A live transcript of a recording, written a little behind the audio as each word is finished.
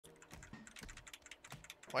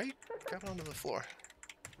Why you got onto the floor?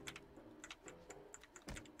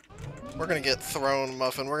 We're gonna get thrown,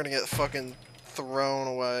 Muffin. We're gonna get fucking thrown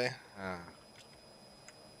away.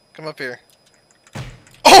 Come up here.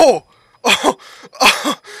 Oh! Oh!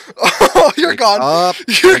 Oh! Oh! You're gone! Up,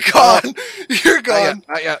 You're gone! You're gone!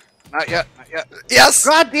 Not yet. Not yet. Not yet. Yes!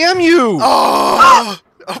 God damn you! Oh!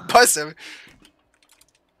 Oh, bye, Sammy.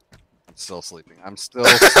 I'm still sleeping. I'm still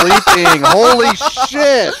sleeping. Holy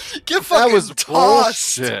shit! Get fucking That was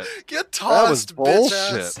tossed! bullshit. Get tossed, That was bullshit.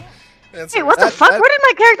 bitch ass. And Hey, what the that- fuck? that- Where did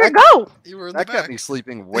my character go? You were in That the kept back. me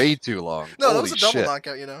sleeping way too long. No, that Holy was a double shit.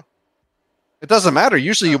 knockout, you know. It doesn't matter.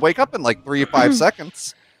 Usually you wake up in like 3 or 5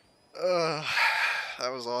 seconds.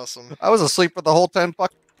 That was awesome. I was asleep for the whole 10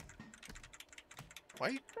 fuck. Why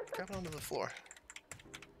you got onto the floor?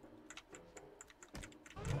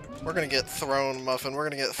 We're gonna get thrown, Muffin. We're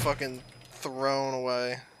gonna get fucking thrown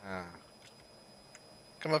away.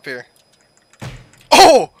 Come up here.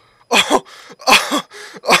 Oh! Oh! Oh!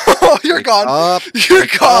 Oh! You're gone! Up, You're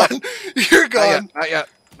gone! You're Not gone! yet. Not yet.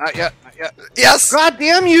 Not yet. Not yet. Yes! God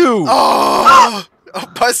damn you! Oh! Oh,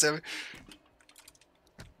 bye, Sammy.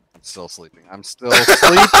 I'm still sleeping. I'm still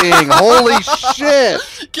sleeping. Holy shit!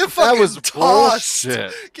 Get fucking That was tossed!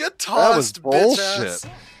 bullshit. Get That was tossed, bitch bullshit. ass.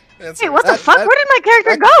 And Hey, what that- the fuck? that- Where did my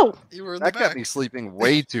character that- go? You were in the That kept back. me sleeping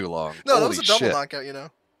way too long. No, that Holy was a double shit. knockout, you know.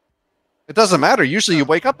 It doesn't matter. Usually you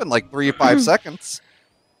wake up in like 3 or 5 seconds.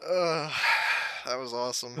 That was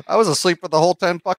awesome. I was asleep for the whole 10 fuck.